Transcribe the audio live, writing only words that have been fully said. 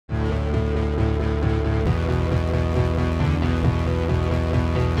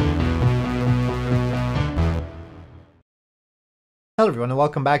Hello everyone and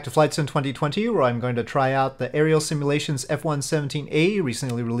welcome back to Flight Sim 2020, where I'm going to try out the Aerial Simulations F-117A,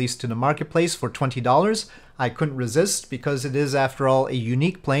 recently released to the marketplace for $20. I couldn't resist because it is, after all, a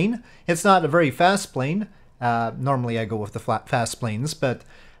unique plane. It's not a very fast plane. Normally I go with the fast planes, but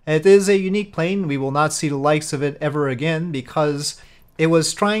it is a unique plane. We will not see the likes of it ever again because it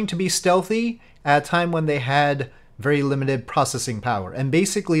was trying to be stealthy at a time when they had very limited processing power. And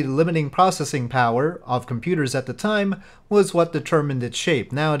basically the limiting processing power of computers at the time was what determined its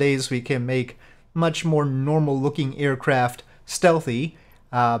shape. Nowadays we can make much more normal looking aircraft stealthy,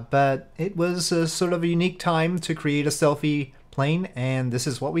 but it was a sort of a unique time to create a stealthy plane, and this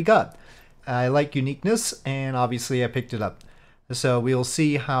is what we got. I like uniqueness, and obviously I picked it up. So we'll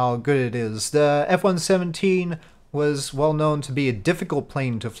see how good it is. The F-117 was well known to be a difficult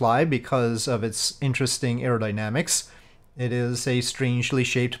plane to fly because of its interesting aerodynamics. It is a strangely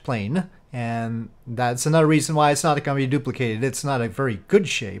shaped plane, and that's another reason why it's not going to be duplicated. It's not a very good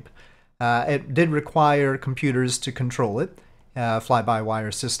shape. It did require computers to control it,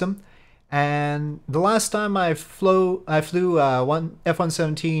 fly-by-wire system. And the last time I flew one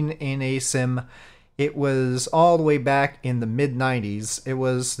F-117 in a sim, it was all the way back in the mid-90s. It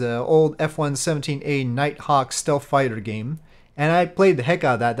was the old F-117A Nighthawk stealth fighter game, and I played the heck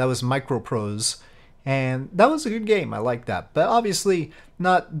out of that. That was Microprose, and that was a good game. I liked that, but obviously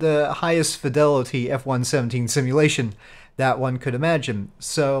not the highest fidelity F-117 simulation that one could imagine.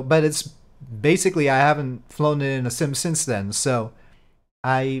 So, but it's basically, I haven't flown it in a sim since then, so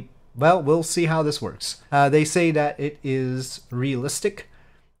well, we'll see how this works. They say that it is realistic.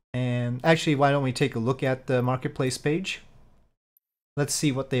 And actually, why don't we take a look at the marketplace page? Let's see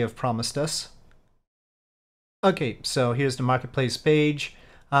what they have promised us. Okay, so here's the marketplace page.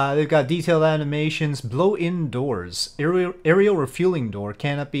 They've got detailed animations, blow-in doors, aerial refueling door,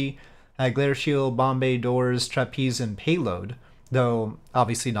 canopy, glare shield, bomb bay doors, trapeze, and payload. Though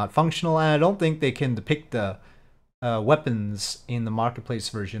obviously not functional, and I don't think they can depict the weapons in the marketplace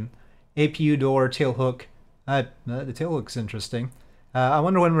version. APU door, tailhook. The tailhook's interesting. I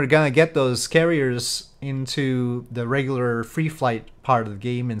wonder when we're gonna get those carriers into the regular free flight part of the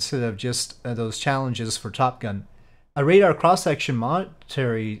game instead of just those challenges for Top Gun. A radar cross-section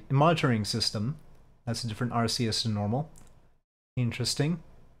monitoring system. That's a different RCS than normal. Interesting.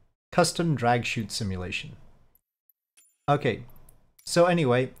 Custom drag chute simulation. Okay, so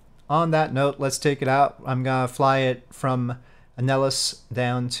anyway, on that note, let's take it out. I'm gonna fly it from Nellis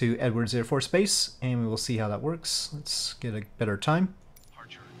down to Edwards Air Force Base, and we will see how that works. Let's get a better time.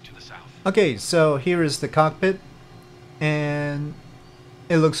 Okay, so here is the cockpit, and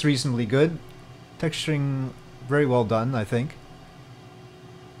it looks reasonably good. Texturing very well done, I think.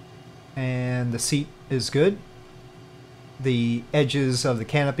 And the seat is good. The edges of the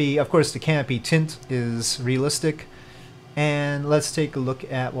canopy, of course the canopy tint is realistic. And let's take a look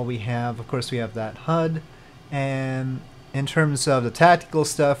at what we have. Of course we have that HUD, and in terms of the tactical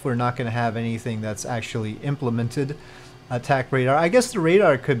stuff, we're not going to have anything that's actually implemented. Attack radar. I guess the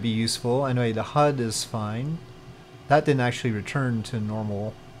radar could be useful. Anyway, the HUD is fine. That didn't actually return to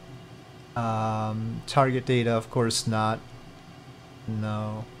normal. Target data, of course not.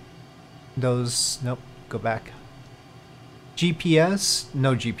 No. Those, nope, go back. GPS,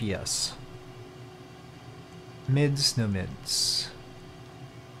 no GPS. Mids, no mids.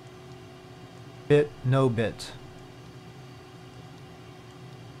 Bit, no bit.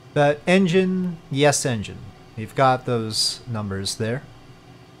 But engine, yes engine. We've got those numbers there.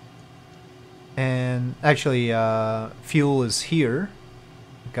 And actually, fuel is here.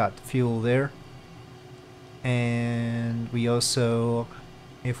 We've got the fuel there. And we also,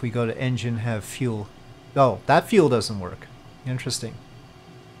 if we go to engine, have fuel. Oh, that fuel doesn't work. Interesting.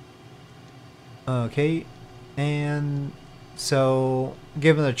 Okay, and so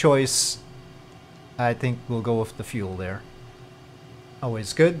given a choice, I think we'll go with the fuel there.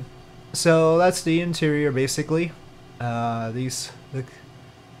 Always good. So that's the interior basically. The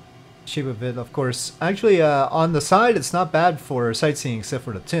shape of it, of course. Actually, on the side it's not bad for sightseeing except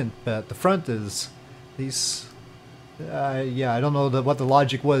for the tint, but the front is these. Yeah, I don't know what the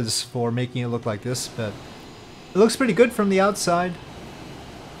logic was for making it look like this, but it looks pretty good from the outside.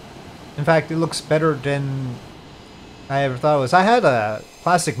 In fact, it looks better than I ever thought it was. I had a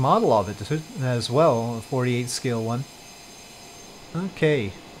plastic model of it as well, a 48 scale one.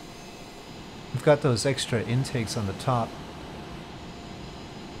 Okay. We've got those extra intakes on the top.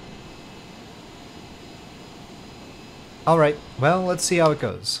 Alright, well, let's see how it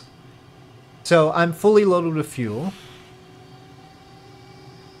goes. So, I'm fully loaded with fuel.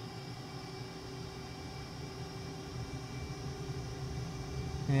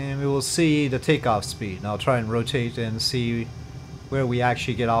 And we will see the takeoff speed. I'll try and rotate and see where we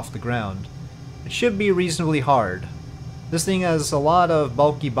actually get off the ground. It should be reasonably hard. This thing has a lot of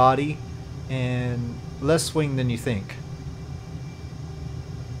bulky body and less swing than you think.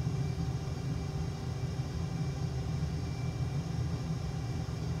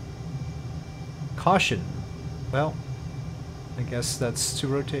 Caution. Well, I guess that's to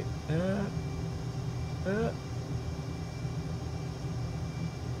rotate.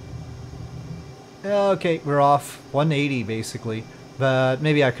 Okay, we're off 180 basically, but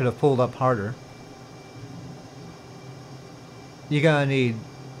maybe I could have pulled up harder. You're gonna need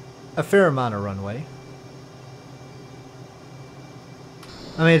a fair amount of runway.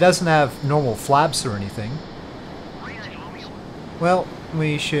 I mean, it doesn't have normal flaps or anything. Well,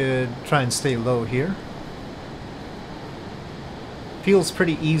 we should try and stay low here. Feels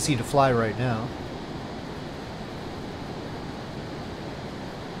pretty easy to fly right now.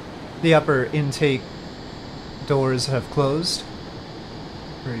 The upper intake doors have closed.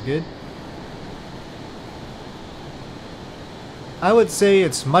 Very good. I would say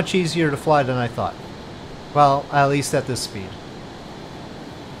it's much easier to fly than I thought. Well, at least at this speed.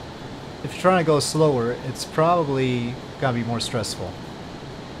 If you're trying to go slower, it's probably gonna be more stressful.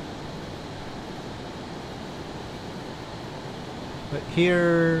 But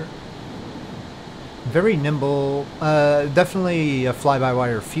here, very nimble, definitely a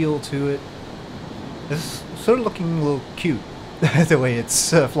fly-by-wire feel to it. It's sort of looking a little cute, the way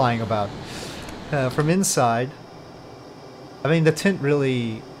it's flying about. From inside, I mean, the tint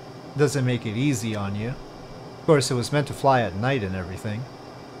really doesn't make it easy on you. Of course, it was meant to fly at night and everything.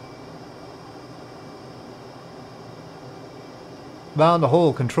 But on the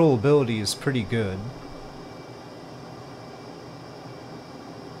whole, controllability is pretty good.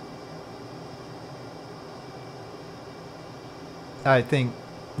 I think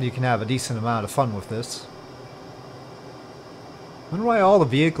you can have a decent amount of fun with this. I wonder why all the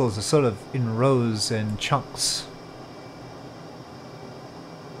vehicles are sort of in rows and chunks.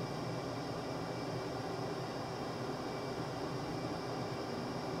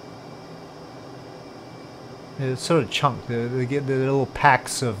 It's sort of chunked. They get the little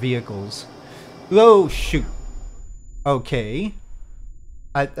packs of vehicles. Oh shoot! Okay.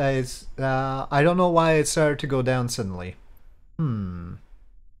 I don't know why it started to go down suddenly.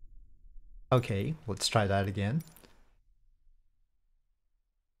 Okay, let's try that again.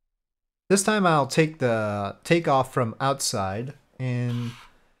 This time I'll take the takeoff from outside, and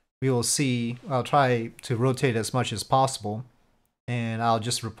we will see. I'll try to rotate as much as possible, and I'll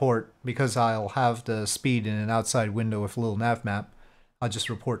just report, because I'll have the speed in an outside window with a little nav map. I'll just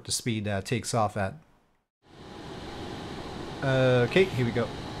report the speed that it takes off at. Okay, here we go.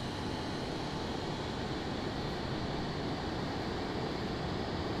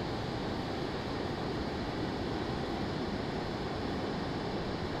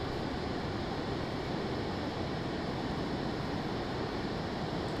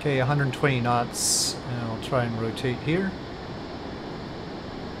 Okay, 120 knots, and I'll try and rotate here.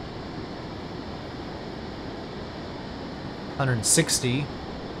 $160.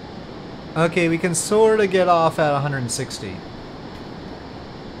 Okay, we can sort of get off at 160.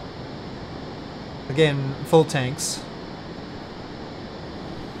 Again, full tanks.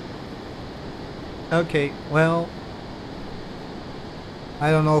 Okay, well,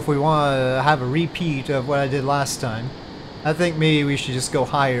 I don't know if we want to have a repeat of what I did last time. I think maybe we should just go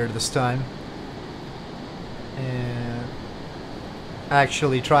higher this time and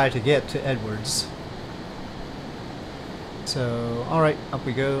actually try to get to Edwards. So, alright, up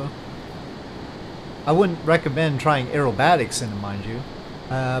we go. I wouldn't recommend trying aerobatics in it, mind you,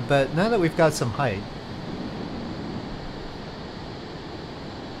 but now that we've got some height,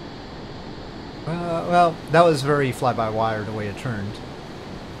 well, that was very fly-by-wire the way it turned.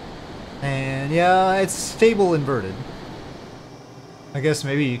 And yeah, it's stable inverted. I guess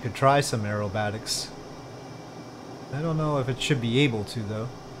maybe you could try some aerobatics. I don't know if it should be able to, though.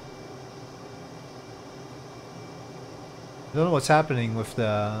 I don't know what's happening with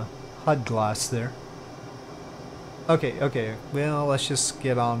the HUD glass there. Okay, well, let's just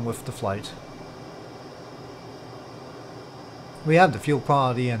get on with the flight. We have the fuel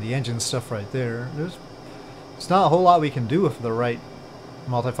quality and the engine stuff right there. There's not a whole lot we can do with the right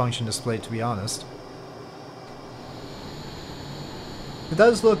multifunction display, to be honest. It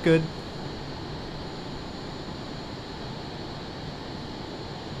does look good.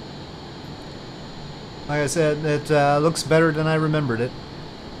 Like I said, it looks better than I remembered it.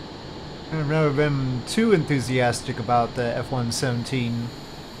 I've never been too enthusiastic about the F-117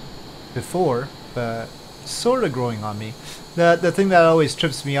 before, but it's sort of growing on me. The thing that always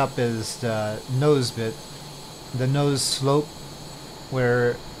trips me up is the nose bit, the nose slope.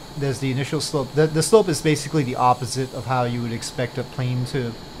 where there's the initial slope. The slope is basically the opposite of how you would expect a plane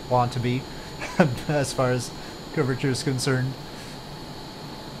to want to be as far as curvature is concerned.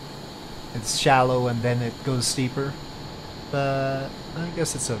 It's shallow and then it goes steeper, but I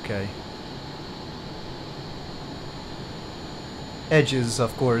guess it's okay. Edges,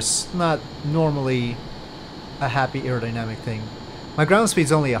 of course, not normally a happy aerodynamic thing. My ground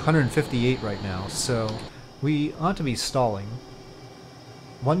speed's only 158 right now, so we ought to be stalling.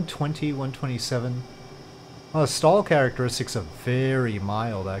 120, 127. Well, the stall characteristics are very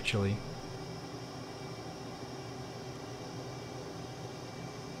mild, actually.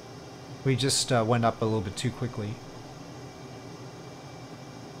 We just went up a little bit too quickly.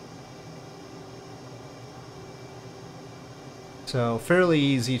 So fairly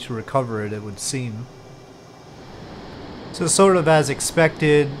easy to recover it, it would seem. So sort of as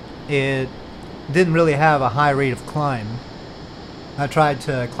expected, it didn't really have a high rate of climb. I tried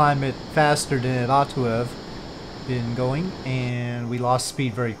to climb it faster than it ought to have been going, and we lost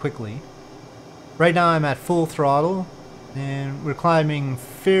speed very quickly. Right now I'm at full throttle, and we're climbing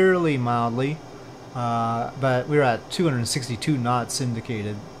fairly mildly, but we're at 262 knots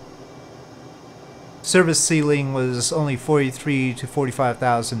indicated. Service ceiling was only 43 to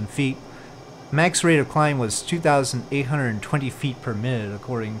 45,000 feet. Max rate of climb was 2,820 feet per minute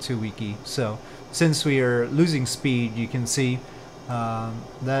according to Wiki. So since we are losing speed, you can see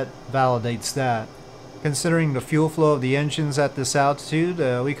that validates that. Considering the fuel flow of the engines at this altitude,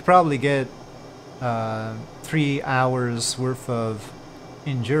 we could probably get 3 hours worth of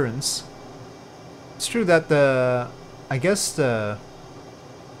endurance. It's true that I guess the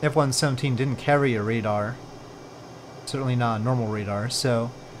F-117 didn't carry a radar, certainly not a normal radar,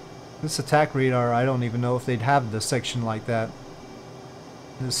 so this attack radar, I don't even know if they'd have the section like that.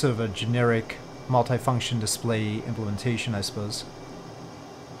 It's sort of a generic multifunction display implementation, I suppose.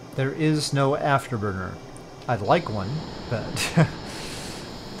 There is no afterburner. I'd like one, but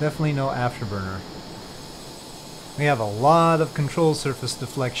definitely no afterburner. We have a lot of control surface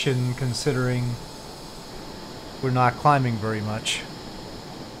deflection considering we're not climbing very much.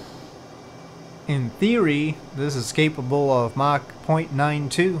 In theory, this is capable of Mach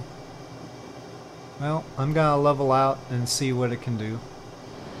 0.92. Well, I'm gonna level out and see what it can do.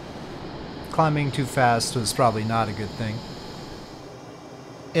 Climbing too fast was probably not a good thing.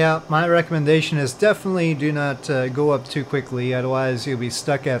 Yeah, my recommendation is definitely do not go up too quickly, otherwise you'll be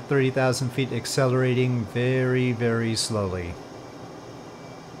stuck at 30,000 feet accelerating very, very slowly.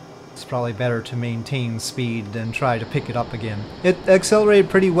 It's probably better to maintain speed than try to pick it up again. It accelerated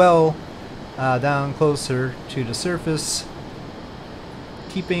pretty well down closer to the surface.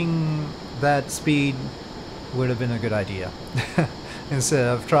 Keeping that speed would have been a good idea instead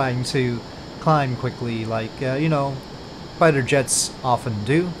of trying to climb quickly like, you know, fighter jets often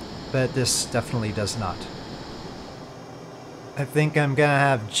do, but this definitely does not. I think I'm gonna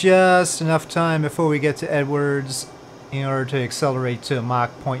have just enough time before we get to Edwards in order to accelerate to Mach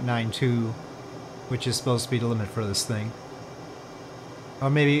 0.92, which is supposed to be the limit for this thing. Or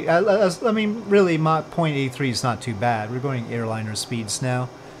maybe, I mean, really, Mach 0.83 is not too bad. We're going airliner speeds now.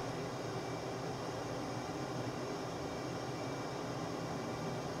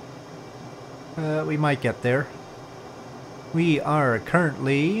 We might get there. We are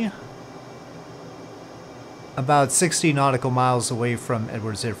currently about 60 nautical miles away from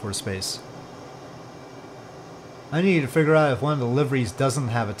Edwards Air Force Base. I need to figure out if one of the liveries doesn't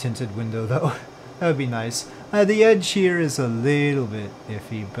have a tinted window, though. That would be nice. The edge here is a little bit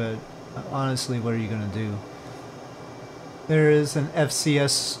iffy, but honestly, what are you going to do? There is an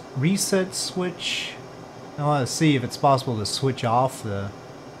FCS reset switch. I want to see if it's possible to switch off the...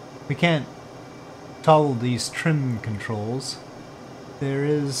 We can't toggle these trim controls. There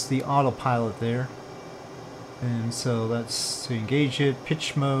is the autopilot there. And so that's to engage it.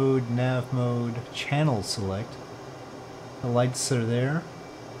 Pitch mode, nav mode, channel select. The lights are there.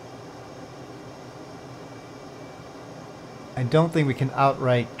 I don't think we can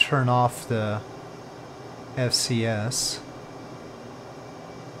outright turn off the FCS.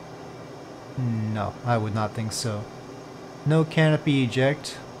 No, I would not think so. No canopy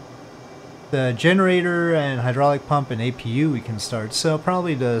eject. The generator and hydraulic pump and APU we can start, so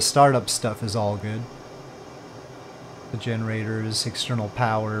probably the startup stuff is all good. The generators, external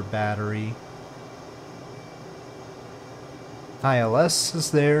power, battery. ILS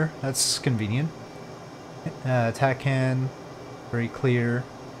is there, that's convenient. TACAN, very clear.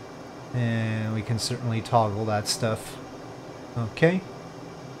 And we can certainly toggle that stuff. Okay.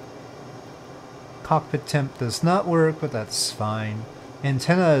 Cockpit temp does not work, but that's fine.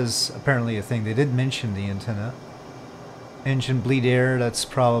 Antenna is apparently a thing. They did mention the antenna. Engine bleed air, that's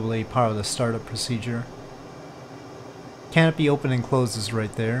probably part of the startup procedure. Canopy open and closes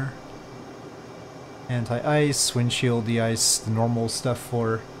right there. Anti-ice, windshield de-ice, the normal stuff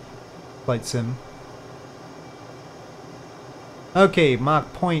for flight sim. Okay,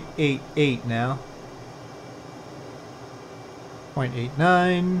 Mach 0.88 now.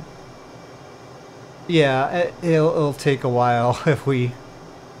 0.89. Yeah, it'll take a while if we...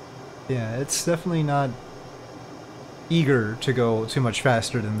 Yeah, it's definitely not eager to go too much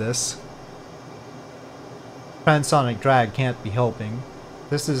faster than this. Transonic drag can't be helping.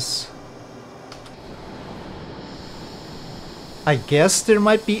 This is... I guess there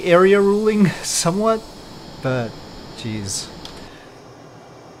might be area ruling somewhat, but jeez.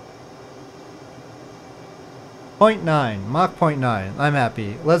 0.9, Mach 0.9. I'm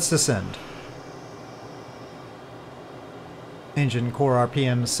happy. Let's descend. Engine core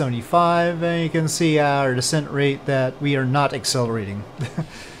RPM 75, and you can see our descent rate that we are not accelerating.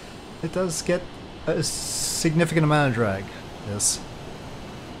 It does get a significant amount of drag. Yes.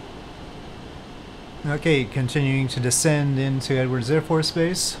 Okay, continuing to descend into Edwards Air Force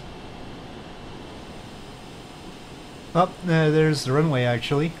Base. Oh, there's the runway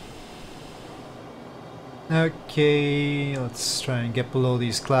actually. Okay, let's try and get below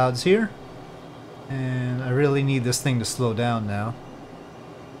these clouds here. And I really need this thing to slow down now.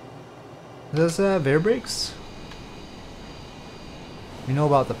 Does it have air brakes? We know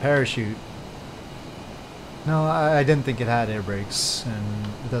about the parachute. No, I didn't think it had air brakes, and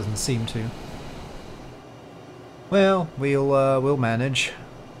it doesn't seem to. Well, we'll manage.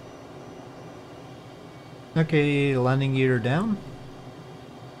 Okay, landing gear down.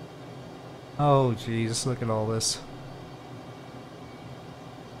 Oh jeez, look at all this.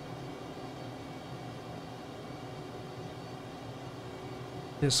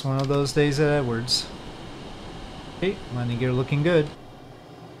 Just one of those days at Edwards. Okay, landing gear looking good.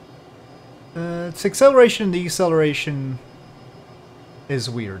 Its acceleration and deceleration is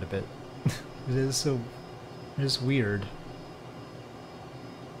weird a bit. It is weird.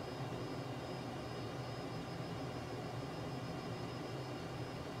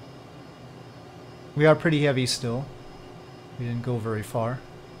 We are pretty heavy still. We didn't go very far.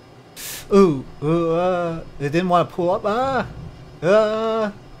 Ooh, it didn't want to pull up.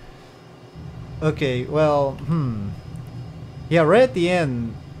 Okay, well, yeah, right at the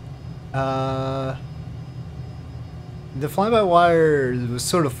end, the fly-by-wire was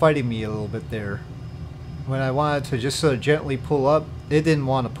sort of fighting me a little bit there. When I wanted to just sort of gently pull up, it didn't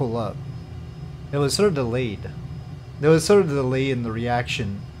want to pull up. It was sort of delayed. There was sort of a delay in the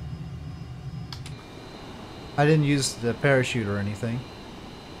reaction. I didn't use the parachute or anything.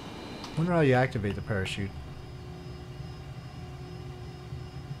 I wonder how you activate the parachute.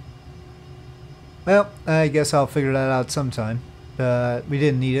 Well, I guess I'll figure that out sometime. We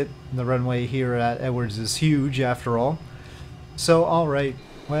didn't need it. The runway here at Edwards is huge after all. So, alright.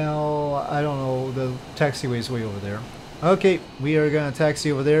 Well, I don't know. The taxiway's way over there. Okay, we are going to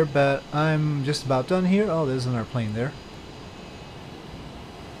taxi over there, but I'm just about done here. Oh, there's another plane there.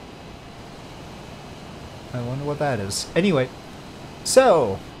 I wonder what that is. Anyway,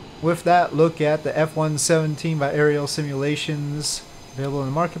 so, with that look at the F-117 by Aerial Simulations, available in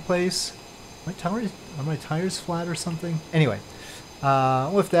the marketplace. Are my tires flat or something? Anyway,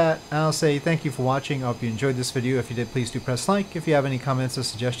 with that, I'll say thank you for watching. I hope you enjoyed this video. If you did, please do press like. If you have any comments or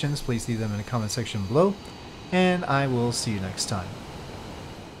suggestions, please leave them in the comment section below. And I will see you next time.